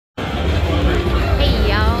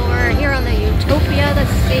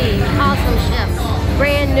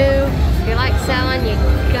If you like selling, you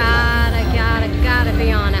gotta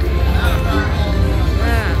be on it.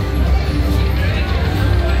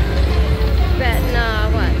 Betting,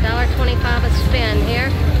 what, $1.25 a spin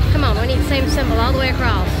here. Come on, we need the same symbol all the way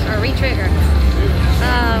across, or re-trigger.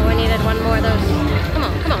 Oh, we needed one more of those. Come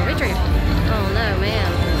on, re-trigger. Oh no,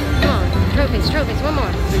 man. Come on, trophies, one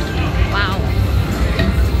more. Wow.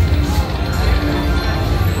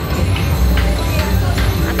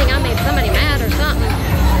 I think I made somebody mad or something.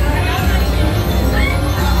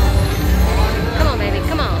 Come on, baby,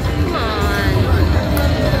 come on.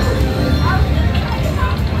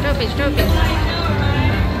 Trophies.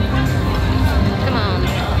 Come on.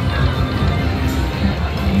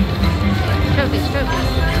 Trophies.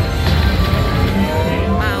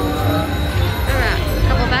 Wow. Alright,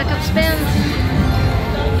 couple backup spins.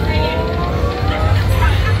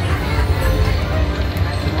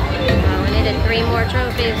 Oh, we needed 3 more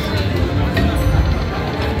trophies.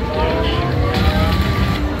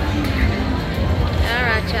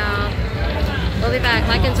 Alright, y'all. We'll be back.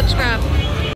 Like and subscribe.